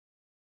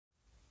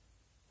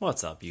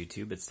What's up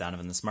YouTube? It's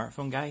Donovan the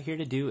Smartphone Guy here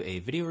to do a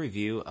video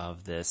review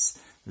of this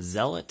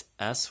Zealot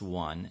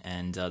S1,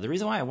 and the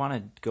reason why I want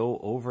to go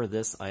over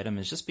this item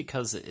is just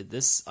because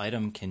this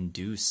item can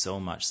do so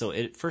much. So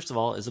it first of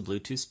all is a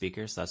Bluetooth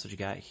speaker, so that's what you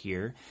got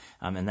here,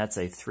 and that's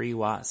a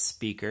 3-watt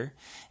speaker,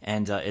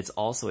 and it's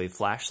also a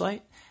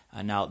flashlight.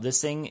 Now this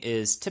thing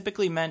is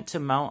typically meant to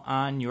mount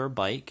on your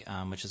bike,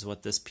 which is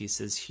what this piece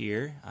is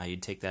here.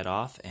 You'd take that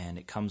off and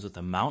it comes with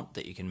a mount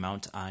that you can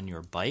mount on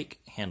your bike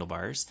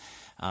handlebars.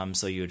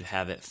 So you'd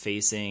have it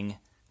facing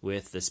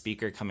with the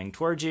speaker coming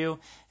towards you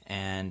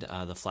and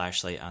the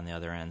flashlight on the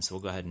other end. So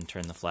we'll go ahead and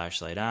turn the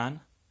flashlight on.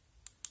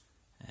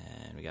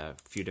 And we got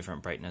a few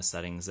different brightness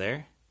settings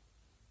there.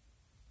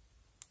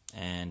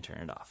 And turn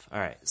it off.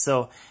 Alright,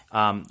 so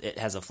it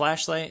has a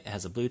flashlight, it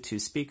has a Bluetooth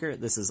speaker.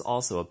 This is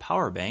also a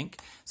power bank.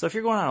 So if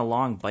you're going on a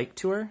long bike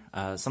tour,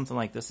 something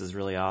like this is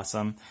really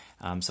awesome.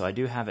 So I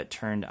do have it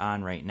turned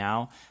on right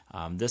now.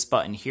 This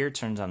button here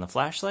turns on the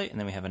flashlight, and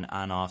then we have an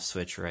on-off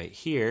switch right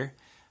here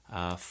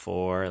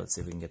for, let's see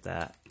if we can get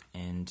that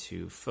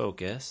into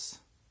focus.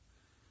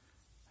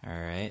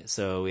 Alright,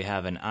 so we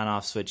have an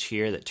on-off switch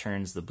here that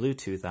turns the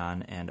Bluetooth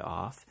on and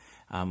off.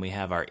 We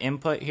have our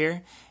input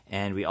here,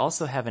 and we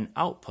also have an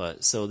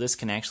output, so this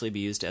can actually be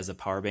used as a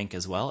power bank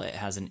as well. It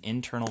has an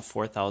internal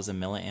 4,000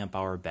 milliamp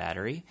hour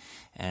battery,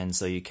 and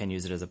so you can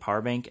use it as a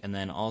power bank, and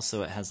then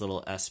also it has a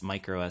little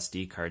micro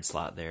SD card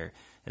slot there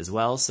as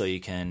well, so you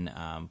can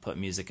put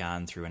music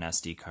on through an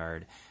SD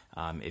card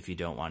if you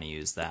don't want to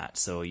use that.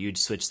 So you'd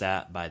switch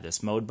that by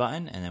this mode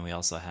button, and then we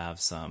also have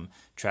some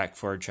track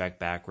forward, track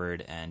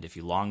backward, and if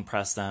you long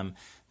press them,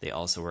 they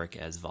also work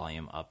as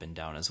volume up and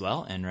down as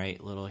well. And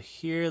right little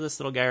here, this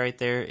little guy right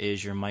there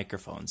is your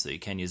microphone, so you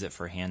can use it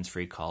for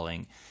hands-free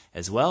calling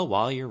as well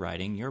while you're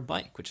riding your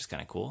bike, which is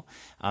kind of cool.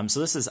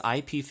 So this is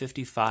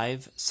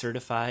IP55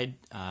 certified,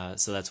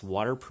 so that's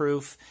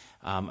waterproof.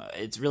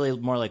 It's really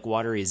more like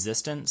water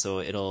resistant, so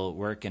it'll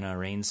work in a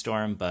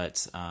rainstorm,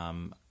 but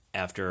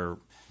after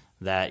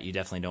that you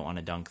definitely don't want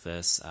to dunk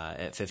this.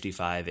 At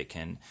 55 it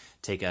can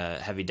take a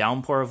heavy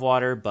downpour of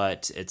water,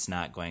 but it's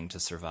not going to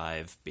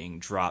survive being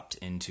dropped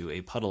into a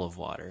puddle of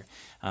water.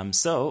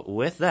 So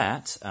with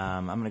that,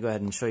 I'm going to go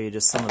ahead and show you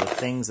just some of the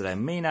things that I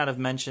may not have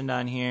mentioned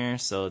on here.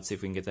 So let's see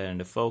if we can get that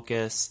into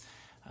focus.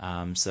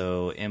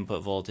 So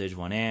input voltage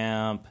 1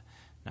 amp,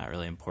 not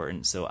really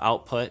important. So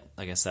output,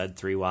 like I said,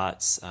 3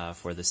 watts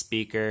for the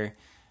speaker.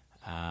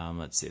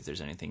 Let's see if there's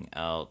anything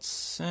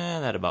else.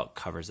 That about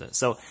covers it.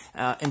 So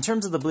in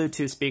terms of the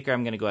Bluetooth speaker,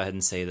 I'm going to go ahead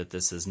and say that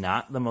this is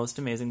not the most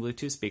amazing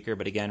Bluetooth speaker,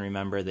 but again,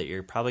 remember that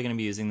you're probably going to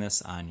be using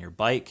this on your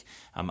bike.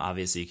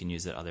 Obviously, you can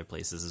use it other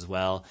places as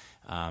well,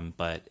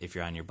 but if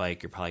you're on your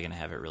bike, you're probably going to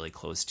have it really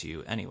close to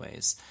you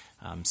anyways.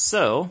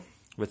 So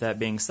with that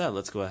being said,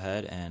 let's go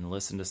ahead and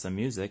listen to some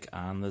music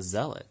on the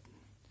Zealot.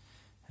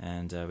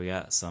 And we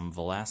got some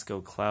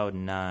Velasco Cloud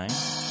 9.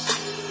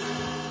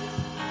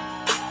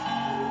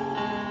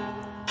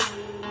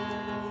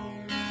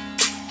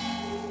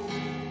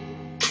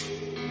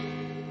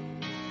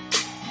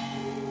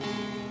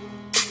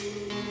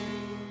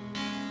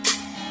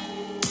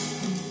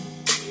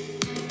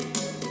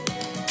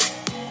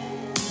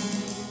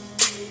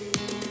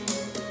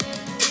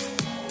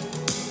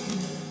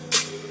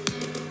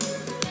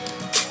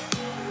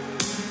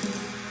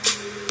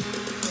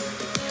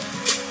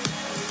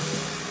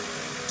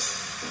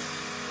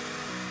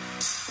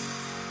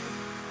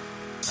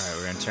 Alright,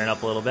 we're going to turn it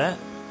up a little bit.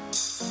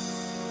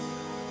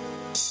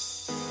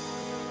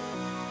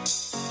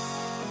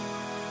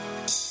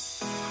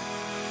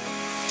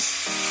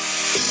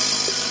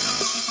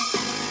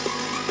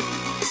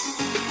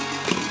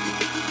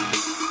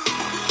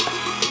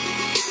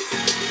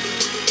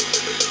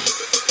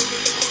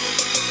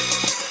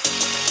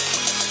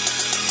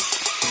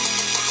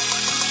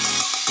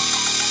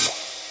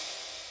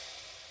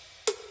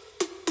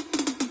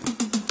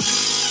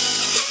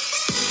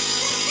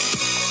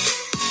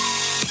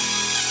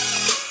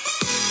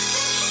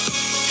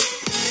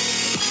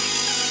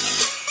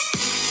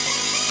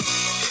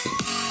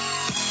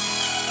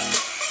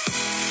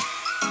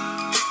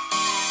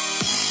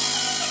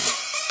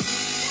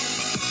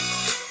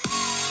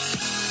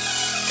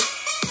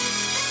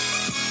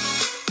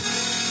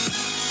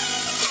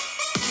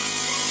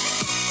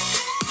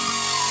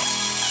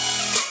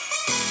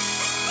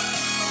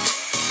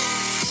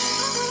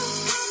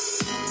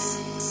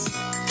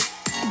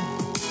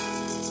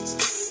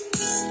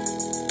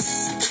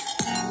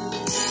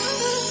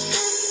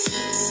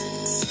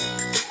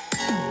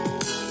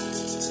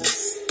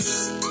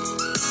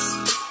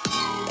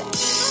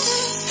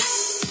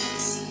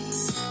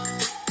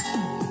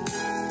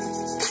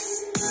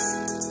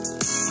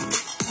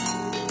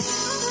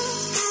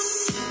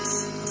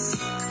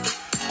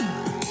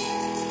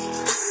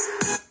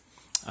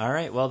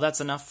 Alright, well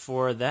that's enough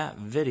for that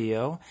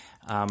video.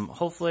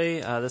 hopefully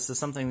this is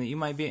something that you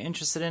might be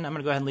interested in. I'm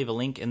going to go ahead and leave a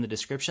link in the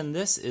description.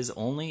 This is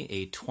only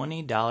a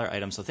 $20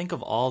 item, so think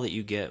of all that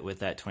you get with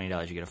that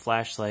 $20. You get a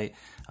flashlight,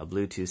 a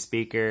Bluetooth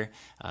speaker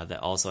that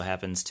also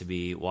happens to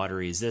be water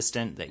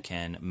resistant that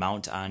can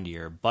mount onto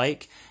your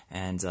bike,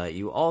 and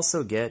you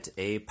also get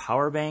a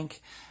power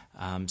bank.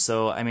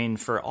 So, I mean,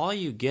 for all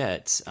you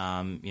get,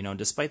 you know,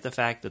 despite the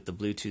fact that the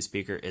Bluetooth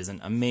speaker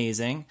isn't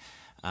amazing,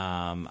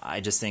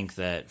 I just think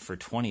that for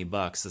 20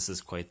 bucks, this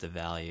is quite the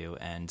value,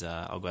 and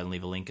I'll go ahead and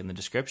leave a link in the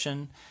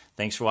description.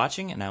 Thanks for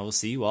watching, and I will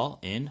see you all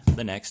in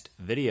the next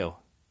video.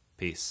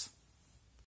 Peace.